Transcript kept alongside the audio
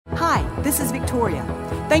this is Victoria.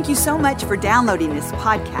 Thank you so much for downloading this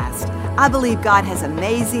podcast. I believe God has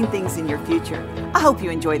amazing things in your future. I hope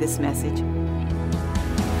you enjoy this message.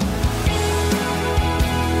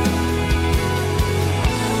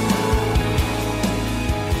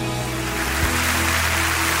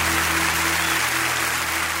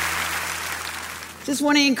 Just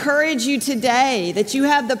want to encourage you today that you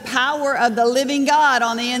have the power of the living God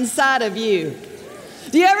on the inside of you.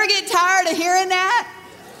 Do you ever get tired of hearing that?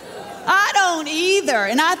 I don't either.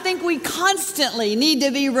 And I think we constantly need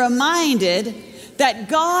to be reminded that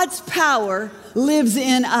God's power lives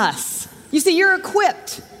in us. You see, you're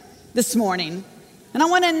equipped this morning. And I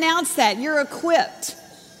want to announce that you're equipped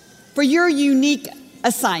for your unique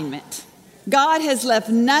assignment. God has left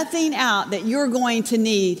nothing out that you're going to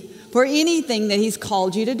need for anything that He's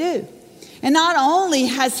called you to do. And not only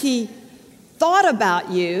has He thought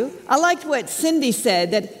about you, I liked what Cindy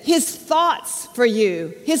said, that His thoughts for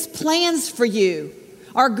you, His plans for you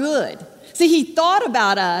are good. See, He thought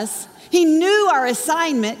about us, He knew our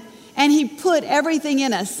assignment, and He put everything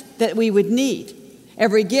in us that we would need.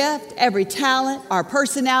 Every gift, every talent, our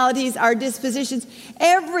personalities, our dispositions,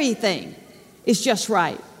 everything is just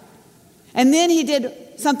right. And then He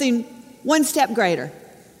did something one step greater.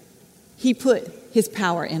 He put His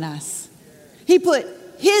power in us. He put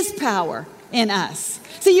His power in us.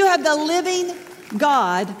 See, you have the living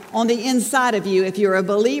God on the inside of you if you're a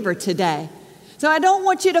believer today. So I don't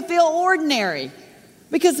want you to feel ordinary,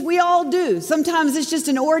 because we all do. Sometimes it's just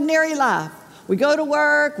an ordinary life. We go to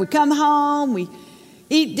work, we come home, we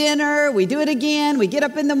eat dinner, we do it again, we get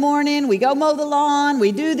up in the morning, we go mow the lawn,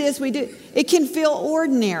 we do this, we do. It can feel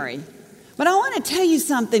ordinary. But I want to tell you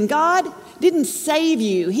something. God didn't save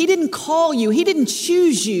you. He didn't call you. He didn't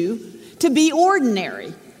choose you to be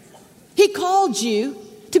ordinary. He called you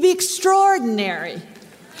to be extraordinary.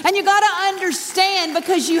 And you got to understand,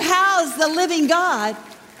 because you house the living God,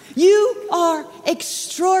 you are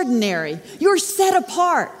extraordinary. You're set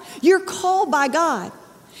apart. You're called by God.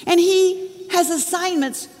 And He has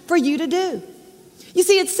assignments for you to do. You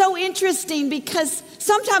see, it's so interesting because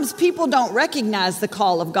sometimes people don't recognize the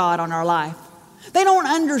call of God on our life. They don't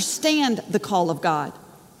understand the call of God.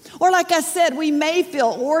 Or like I said, we may feel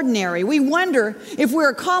ordinary. We wonder if we're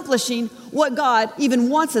accomplishing what God even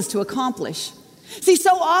wants us to accomplish. See,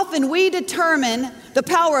 so often we determine the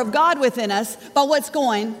power of God within us by what's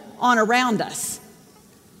going on around us.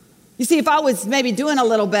 You see, if I was maybe doing a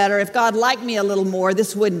little better, if God liked me a little more,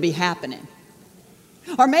 this wouldn't be happening.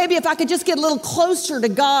 Or maybe if I could just get a little closer to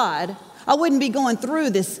God, I wouldn't be going through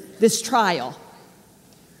this trial.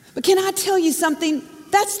 But can I tell you something?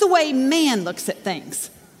 That's the way man looks at things.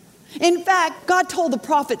 In fact, God told the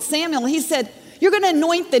prophet Samuel, He said, you're going to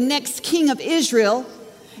anoint the next king of Israel.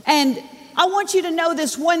 And I want you to know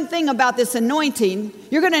this one thing about this anointing.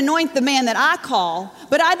 You're going to anoint the man that I call,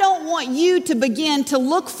 but I don't want you to begin to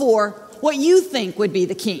look for what you think would be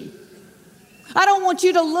the king. I don't want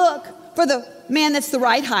you to look for the man that's the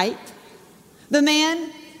right height, the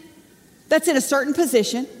man that's in a certain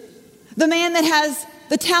position, the man that has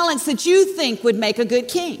the talents that you think would make a good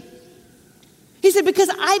king. He said, because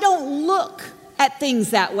I don't look at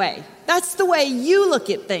things that way. That's the way you look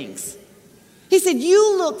at things. He said,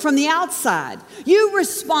 you look from the outside. You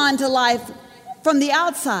respond to life from the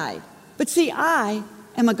outside. But see, I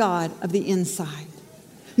am a God of the inside.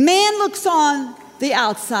 Man looks on the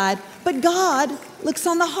outside, but God looks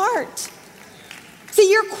on the heart.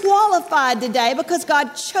 See, you're qualified today because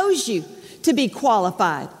God chose you to be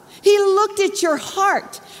qualified. He looked at your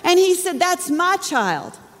heart and He said, that's my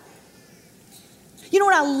child. You know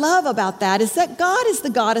what I love about that is that God is the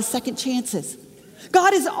God of second chances.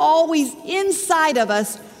 God is always inside of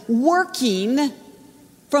us, working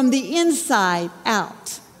from the inside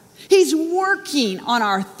out. He's working on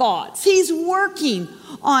our thoughts. He's working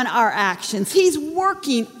on our actions. He's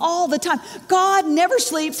working all the time. God never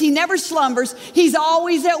sleeps. He never slumbers. He's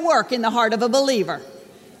always at work in the heart of a believer.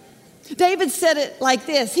 David said it like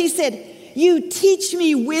this. He said, you teach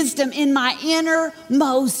me wisdom in my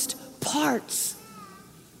innermost parts.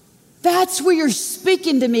 That's where you're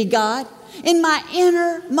speaking to me, God, in my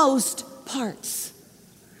innermost parts.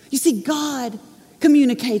 You see, God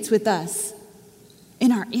communicates with us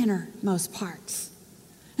in our innermost parts.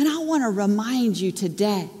 And I want to remind you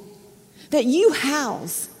today that you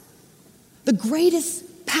house the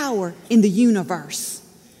greatest power in the universe.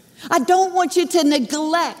 I don't want you to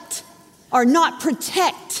neglect or not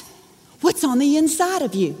protect what's on the inside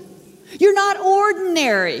of you. You're not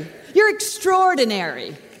ordinary. You're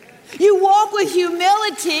extraordinary. You walk with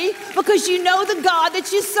humility because you know the God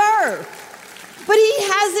that you serve. But He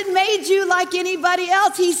hasn't made you like anybody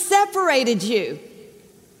else. He separated you.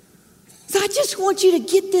 just want you to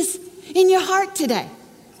get this in your heart today.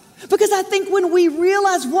 Because I think when we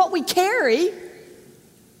realize what we carry,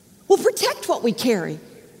 we'll protect what we carry.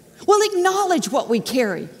 We'll acknowledge what we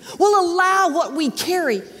carry. We'll allow what we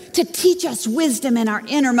carry to teach us wisdom in our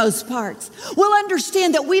innermost parts. We'll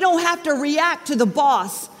understand that we don't have to react to the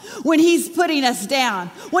boss when he's putting us down,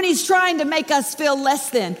 when he's trying to make us feel less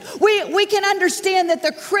than. We can understand that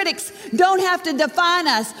the critics don't have to define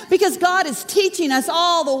us because God is teaching us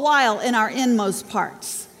all the while in our inmost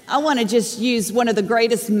parts. I want to just use one of the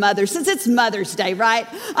greatest mothers, since it's Mother's Day, right?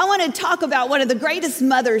 I want to talk about one of the greatest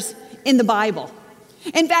mothers in the Bible.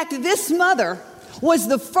 In fact, this mother was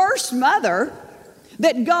the first mother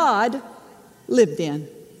that God lived in.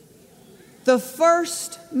 The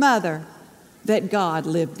first mother that God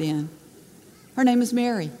lived in. Her name is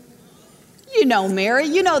Mary. You know Mary.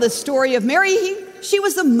 You know the story of Mary. She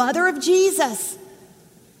was the mother of Jesus.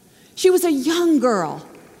 She was a young girl.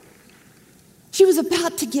 She was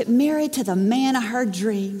about to get married to the man of her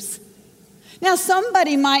dreams. Now,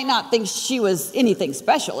 somebody might not think she was anything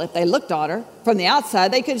special if they looked at her from the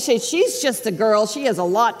outside. They could say, she's just a girl. She has a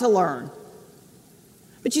lot to learn.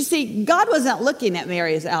 But you see, God wasn't looking at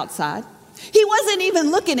Mary's outside. He wasn't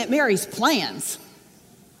even looking at Mary's plans.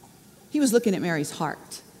 He was looking at Mary's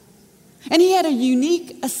heart. And he had a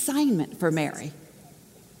unique assignment for Mary.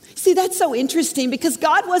 See, that's so interesting because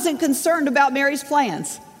God wasn't concerned about Mary's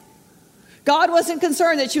plans. God wasn't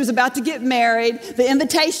concerned that she was about to get married. The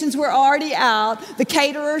invitations were already out. The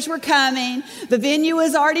caterers were coming. The venue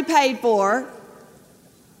was already paid for.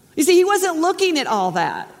 You see, he wasn't looking at all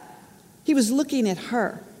that. He was looking at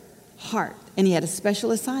her heart, and he had a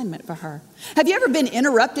special assignment for her. Have you ever been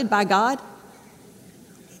interrupted by God?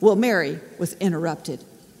 Well, Mary was interrupted.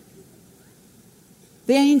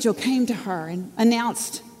 The angel came to her and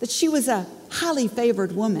announced that she was a highly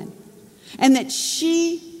favored woman and that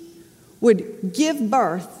she would give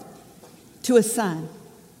birth to a son.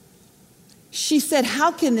 She said,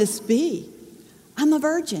 "How can this be? I'm a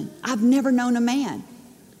virgin. I've never known a man."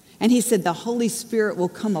 And he said, "The Holy Spirit will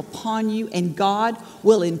come upon you and God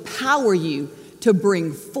will empower you to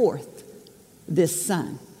bring forth this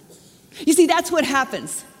son." You see, that's what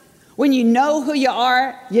happens. When you know who you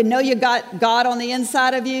are, you know you got God on the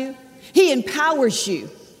inside of you, he empowers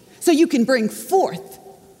you so you can bring forth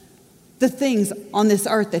the things on this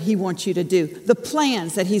earth that he wants you to do, the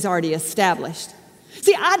plans that he's already established.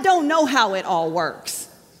 See, I don't know how it all works,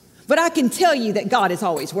 but I can tell you that God is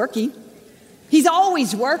always working. He's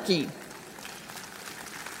always working.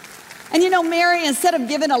 And you know, Mary, instead of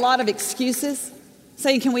giving a lot of excuses,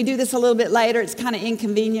 saying, "Can we do this a little bit later? It's kind of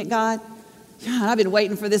inconvenient, God. God, I've been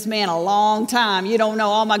waiting for this man a long time. You don't know,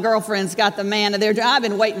 all my girlfriends got the man of their dream. I've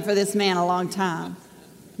been waiting for this man a long time."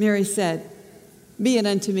 Mary said, "Be it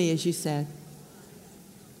unto me as you said."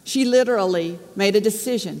 She literally made a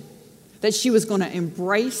decision that she was going to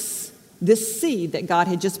embrace this seed that God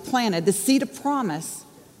had just planted, the seed of promise,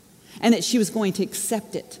 and that she was going to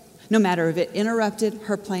accept it, no matter if it interrupted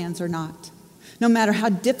her plans or not. No matter how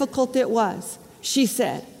difficult it was, she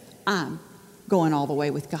said, "I'm going all the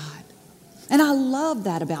way with God." And I love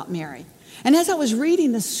that about Mary. And as I was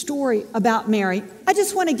reading the story about Mary, I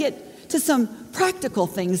just want to get to some practical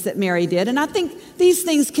things that Mary did. And I think these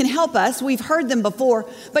things can help us. We've heard them before.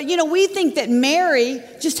 But, you know, we think that Mary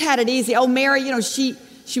just had it easy. Oh, Mary, you know, she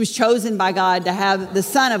was chosen by God to have the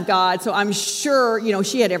Son of God. So I'm sure, you know,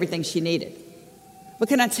 she had everything she needed. But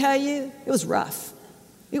can I tell you, it was rough.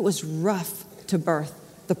 It was rough to birth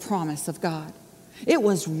the promise of God. It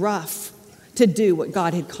was rough to do what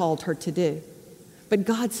God had called her to do. But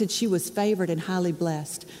God said she was favored and highly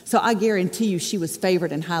blessed. So I guarantee you she was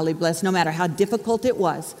favored and highly blessed, no matter how difficult it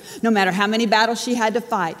was, no matter how many battles she had to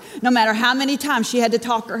fight, no matter how many times she had to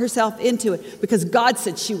talk herself into it, because God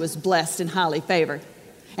said she was blessed and highly favored.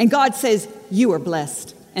 And God says, you are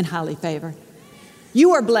blessed and highly favored.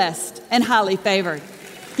 You are blessed and highly favored.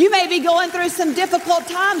 You may be going through some difficult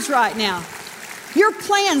times right now. Your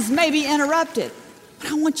plans may be interrupted.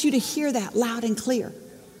 But I want you to hear that loud and clear.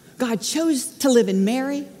 God chose to live in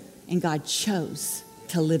Mary, and God chose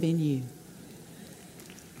to live in you.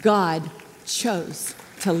 God chose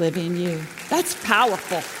to live in you. That's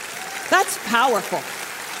powerful. That's powerful.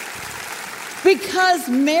 Because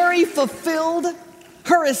Mary fulfilled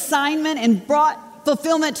her assignment and brought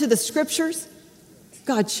fulfillment to the scriptures,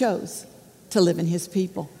 God chose to live in his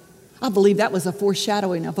people. I believe that was a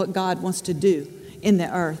foreshadowing of what God wants to do in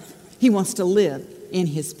the earth. He wants to live in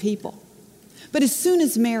his people. But as soon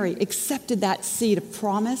as Mary accepted that seed of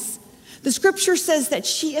promise, the scripture says that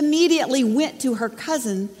she immediately went to her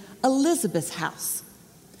cousin Elizabeth's house.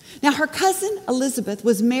 Now, her cousin Elizabeth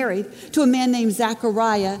was married to a man named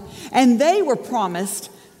Zachariah, and they were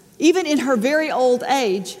promised, even in her very old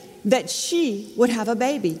age, that she would have a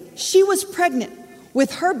baby. She was pregnant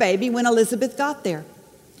with her baby when Elizabeth got there.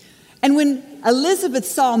 And when Elizabeth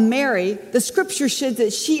saw Mary, the scripture said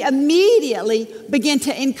that she immediately began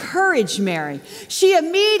to encourage Mary. She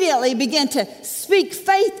immediately began to speak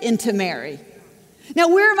faith into Mary. Now,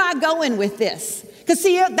 where am I going with this? Because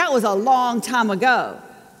see, that was a long time ago.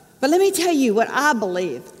 But let me tell you what I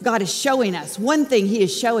believe God is showing us. One thing He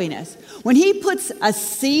is showing us. When He puts a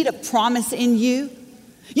seed of promise in you,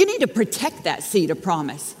 you need to protect that seed of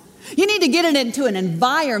promise. You need to get it into an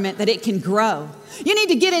environment that it can grow. You need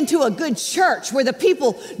to get into a good church where the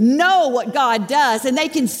people know what God does and they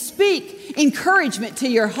can speak encouragement to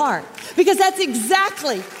your heart. Because that's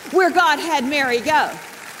exactly where God had Mary go.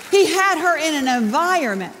 He had her in an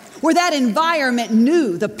environment where that environment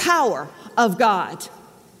knew the power of God.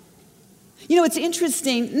 You know, it's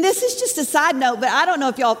interesting. And this is just a side note, but I don't know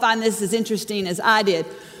if y'all find this as interesting as I did.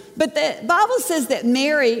 But the Bible says that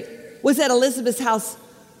Mary was at Elizabeth's house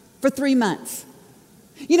for 3 months.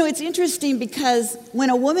 You know, it's interesting because when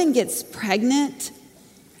a woman gets pregnant,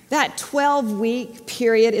 that 12-week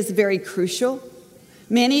period is very crucial.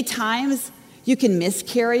 Many times you can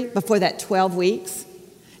miscarry before that 12 weeks.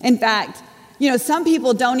 In fact, you know, some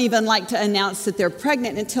people don't even like to announce that they're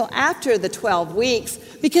pregnant until after the 12 weeks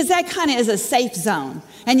because that kind of is a safe zone.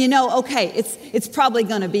 And you know, okay, it's probably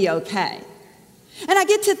going to be okay. And I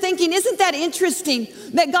get to thinking, isn't that interesting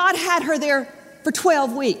that God had her there for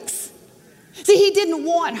 12 weeks? See, He didn't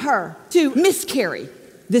want her to miscarry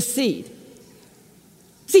the seed.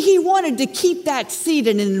 See, He wanted to keep that seed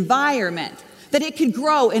in an environment that it could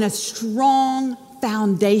grow in a strong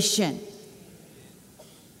foundation.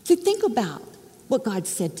 See, think about what God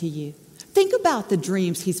said to you. Think about the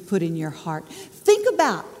dreams He's put in your heart. Think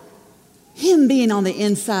about Him being on the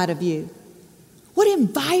inside of you. What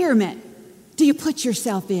environment do you put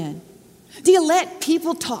yourself in? Do you let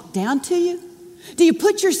people talk down to you? Do you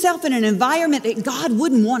put yourself in an environment that God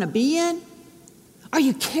wouldn't want to be in? Are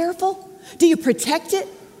you careful? Do you protect it?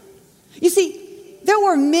 You see, there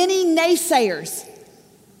were many naysayers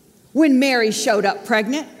when Mary showed up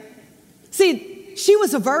pregnant. See, she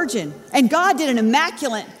was a virgin, and God did an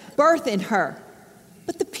immaculate birth in her.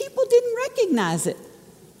 But the people didn't recognize it.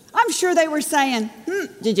 I'm sure they were saying,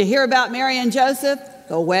 did you hear about Mary and Joseph?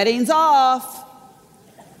 The wedding's off.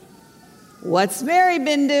 What's Mary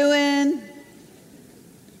been doing?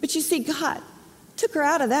 But you see, God took her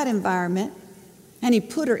out of that environment and He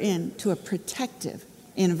put her into a protective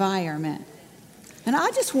environment. And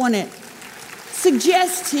I just want to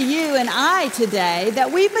suggest to you and I today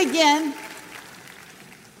that we begin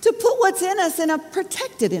to put what's in us in a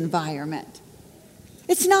protected environment.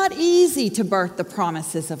 It's not easy to birth the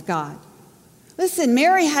promises of God. Listen,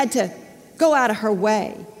 Mary had to go out of her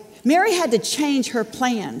way. Mary had to change her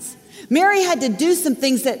plans. Mary had to do some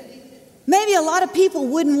things that maybe a lot of people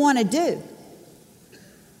wouldn't want to do.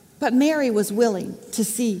 But Mary was willing to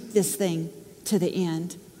see this thing to the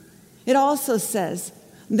end. It also says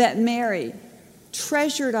that Mary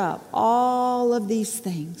treasured up all of these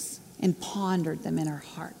things and pondered them in her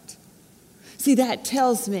heart. See, that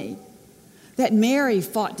tells me that Mary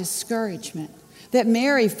fought discouragement, that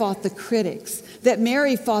Mary fought the critics, that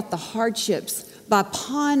Mary fought the hardships by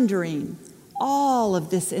pondering all of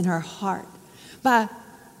this in her heart, by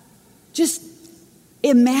just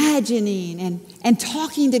imagining and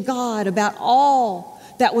talking to God about all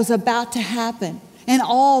that was about to happen and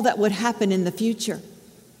all that would happen in the future.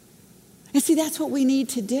 And see, that's what we need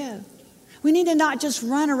to do. We need to not just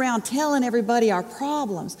run around telling everybody our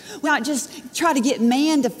problems. We not just try to get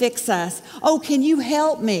man to fix us. Oh, can you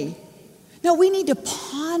help me? No, we need to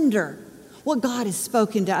ponder what God has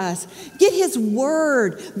spoken to us. Get His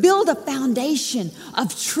word. Build a foundation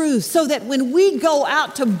of truth so that when we go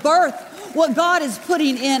out to birth what God is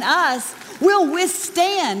putting in us, we'll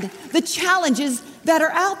withstand the challenges that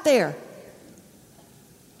are out there.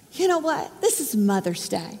 You know what? This is Mother's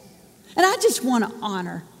Day. And I just want to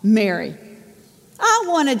honor Mary. I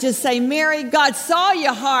want to just say, Mary, God saw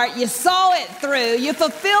your heart. You saw it through. You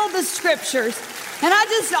fulfilled the scriptures. And I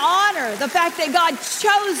just honor the fact that God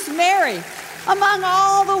chose Mary among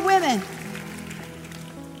all the women.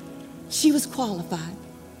 She was qualified.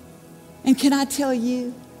 And can I tell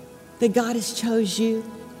you that God has chose you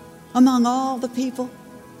among all the people?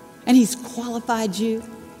 And He's qualified you.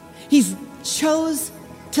 He's chose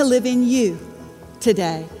to live in you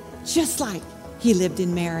today, just like He lived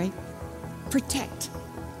in Mary. Protect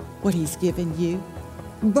what He's given you.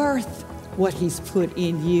 Birth what He's put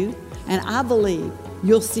in you. And I believe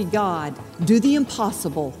you'll see God do the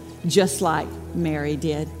impossible just like Mary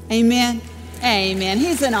did. Amen. Amen.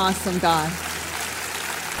 He's an awesome God.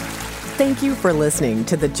 Thank you for listening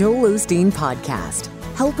to the Joel Osteen Podcast.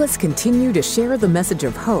 Help us continue to share the message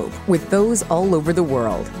of hope with those all over the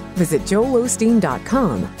world. Visit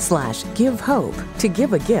joelosteen.com/give hope to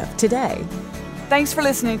give a gift today. Thanks for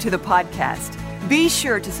listening to the podcast. Be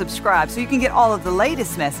sure to subscribe so you can get all of the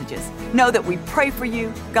latest messages. Know that we pray for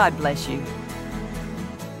you. God bless you.